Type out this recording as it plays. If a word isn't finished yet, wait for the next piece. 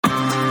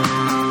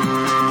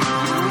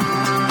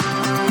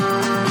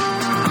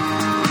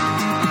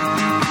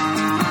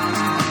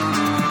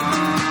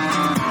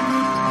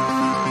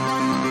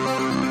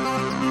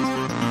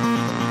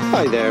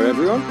there,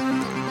 everyone.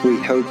 We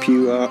hope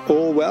you are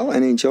all well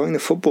and enjoying the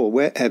football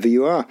wherever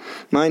you are.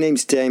 My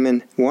name's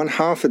Damon, one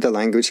half of the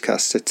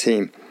Languagecaster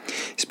team.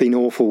 It's been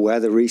awful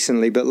weather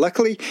recently, but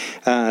luckily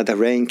the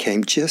rain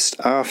came just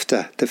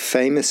after the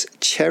famous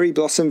cherry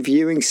blossom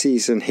viewing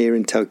season here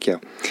in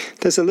Tokyo.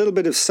 There's a little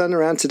bit of sun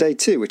around today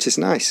too, which is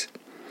nice.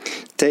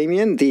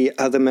 Damien, the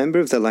other member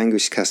of the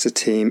Languagecaster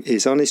team,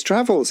 is on his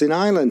travels in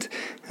Ireland,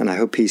 and I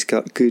hope he's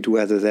got good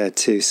weather there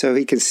too, so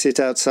he can sit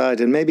outside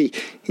and maybe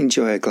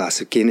enjoy a glass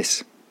of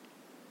Guinness.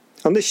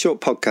 On this short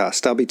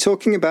podcast, I'll be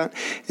talking about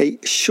a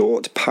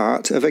short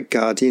part of a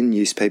Guardian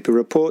newspaper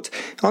report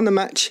on the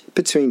match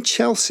between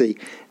Chelsea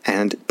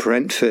and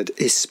Brentford,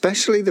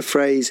 especially the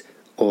phrase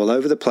all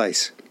over the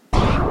place.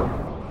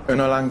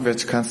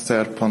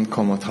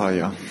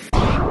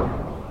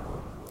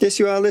 Yes,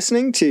 you are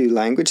listening to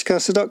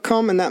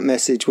languagecaster.com, and that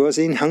message was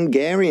in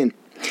Hungarian.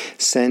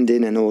 Send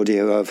in an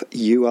audio of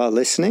you are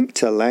listening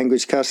to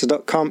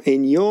languagecaster.com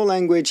in your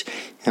language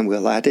and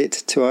we'll add it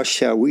to our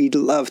show. We'd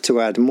love to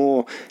add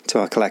more to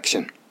our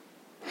collection.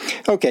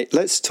 Okay,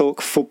 let's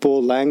talk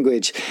football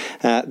language.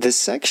 The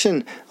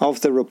section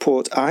of the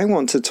report I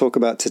want to talk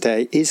about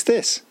today is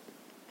this.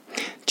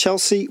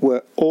 Chelsea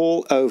were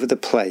all over the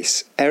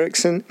place.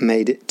 Eriksen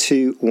made it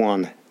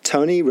 2-1.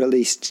 Tony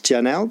released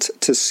Janelt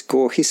to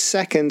score his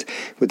second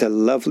with a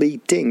lovely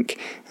dink,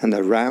 and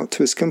the rout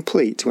was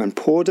complete when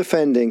poor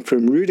defending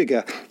from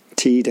Rudiger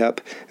teed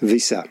up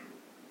Wissa.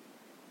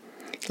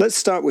 Let's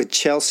start with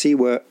Chelsea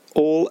were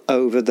all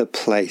over the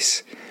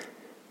place,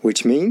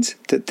 which means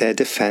that their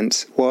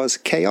defence was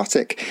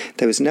chaotic.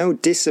 There was no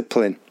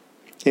discipline.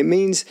 It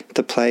means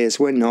the players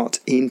were not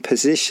in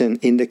position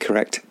in the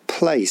correct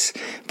place,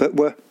 but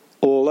were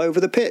all over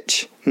the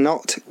pitch,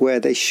 not where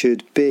they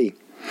should be.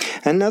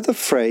 Another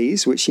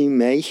phrase which you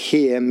may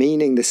hear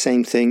meaning the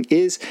same thing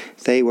is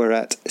they were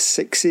at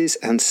sixes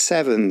and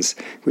sevens,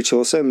 which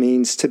also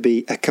means to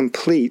be a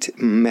complete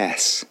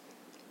mess.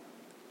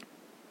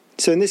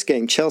 So in this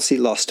game, Chelsea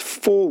lost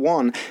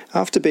 4-1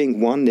 after being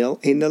 1-0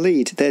 in the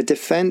lead. Their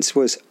defence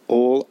was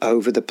all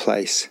over the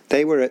place.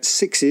 They were at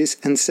sixes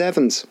and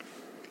sevens.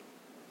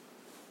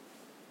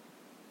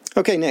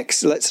 Okay,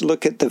 next, let's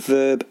look at the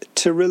verb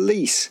to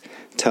release.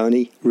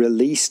 Tony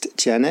released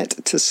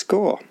Janelt to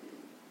score.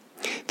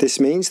 This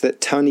means that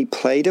Tony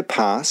played a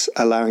pass,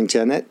 allowing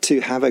Janelt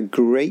to have a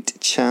great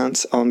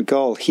chance on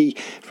goal. He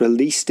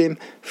released him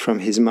from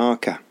his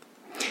marker.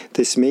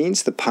 This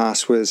means the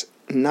pass was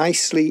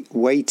nicely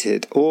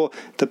weighted, or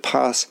the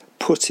pass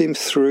put him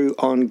through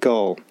on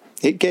goal.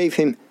 It gave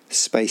him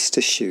space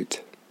to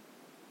shoot.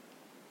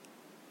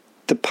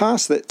 The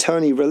pass that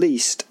Tony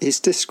released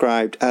is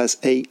described as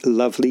a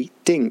lovely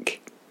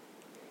dink.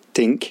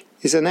 Dink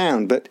is a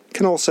noun, but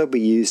can also be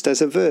used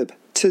as a verb,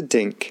 to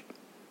dink.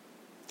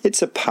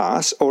 It's a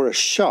pass or a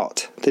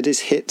shot that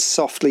is hit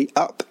softly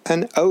up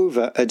and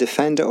over a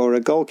defender or a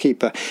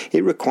goalkeeper.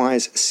 It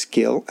requires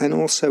skill and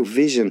also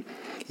vision.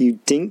 You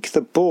dink the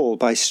ball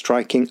by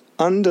striking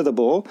under the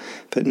ball,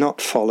 but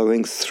not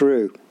following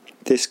through.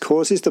 This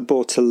causes the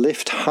ball to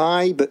lift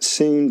high but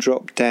soon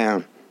drop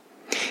down.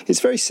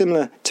 It's very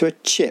similar to a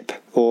chip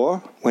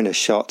or, when a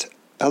shot,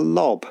 a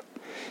lob.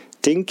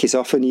 Dink is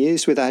often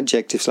used with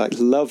adjectives like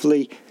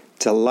lovely,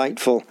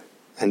 delightful,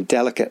 and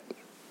delicate.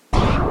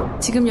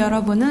 지금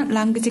여러분은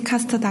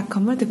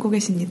languagecaster.com을 듣고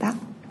계십니다.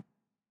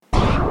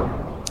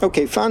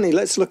 Okay, finally,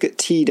 let's look at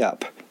teed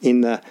up.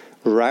 In the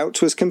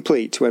rout was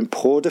complete when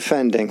poor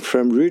defending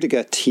from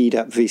Rudiger teed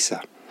up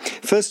Wissa.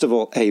 First of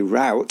all, a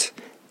rout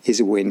is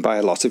a win by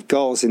a lot of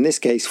goals, in this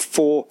case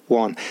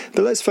 4-1.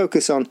 But let's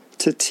focus on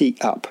to tee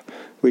up,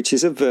 which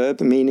is a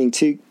verb meaning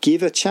to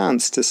give a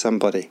chance to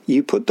somebody.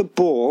 You put the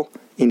ball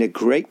in a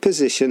great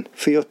position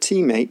for your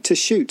teammate to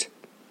shoot.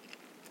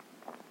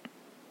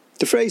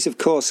 The phrase, of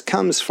course,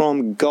 comes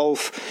from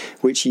golf,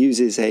 which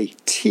uses a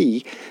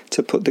tee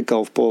to put the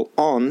golf ball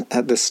on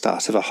at the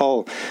start of a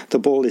hole. The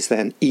ball is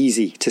then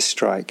easy to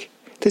strike.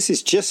 This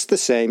is just the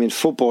same in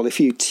football.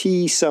 If you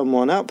tee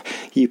someone up,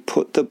 you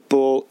put the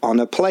ball on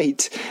a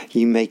plate.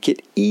 You make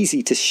it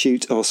easy to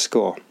shoot or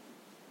score.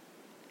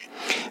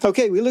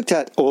 Okay, we looked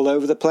at all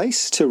over the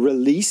place, to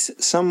release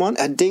someone,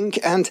 a dink,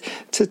 and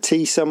to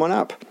tee someone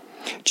up.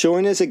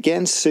 Join us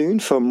again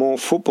soon for more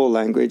football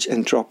language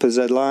and drop us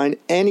a line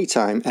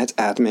anytime at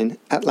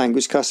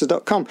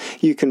admin@languagecaster.com.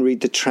 You can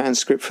read the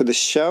transcript for the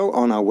show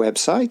on our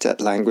website at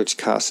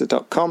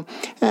languagecaster.com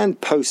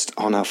and post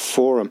on our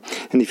forum.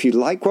 And if you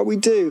like what we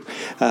do,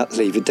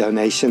 leave a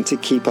donation to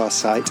keep our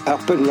site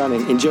up and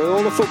running. Enjoy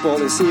all the football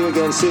and see you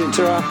again soon.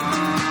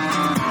 Ta-ra!